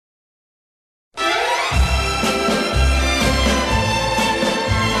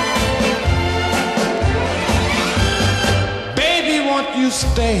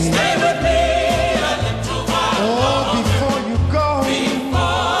stay? Stay with me a little while longer. Before you go.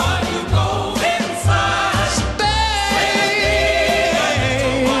 Before you go inside. Stay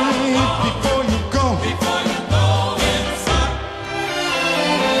before you go. Before you go inside.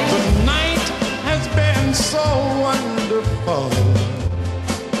 The night has been so wonderful.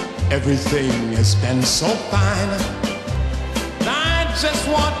 Everything has been so fine. I just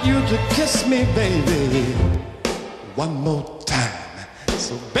want you to kiss me, baby, one more time.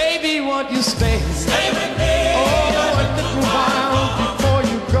 So baby, won't you stay? Stay with me a little while before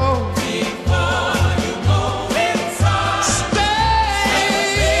you go. before you go inside. Stay,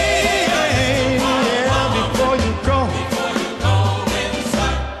 before you go. Before you go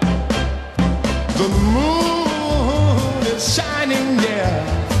inside. The moon is shining, yeah,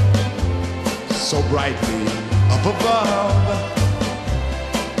 so brightly up above.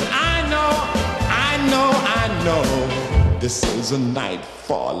 But I know this is a night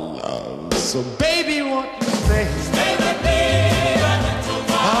for love. So baby, won't you stay? Stay with me a little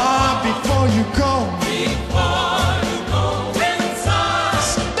while Before you go. before you go inside.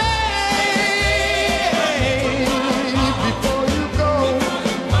 Stay before you go.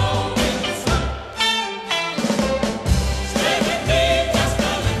 Stay with me just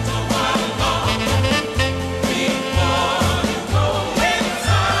a little while longer. Before you go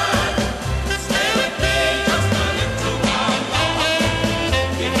inside. Stay with me just a little while longer.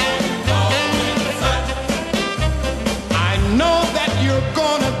 Before you go inside. I know that you're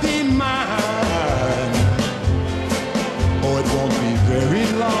gonna be mine. Oh, it won't be very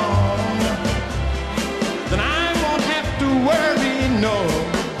long. Then I won't have to worry, no,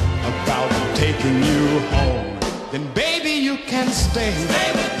 about taking you home. Then baby, you can stay. Stay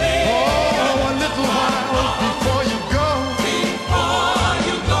with me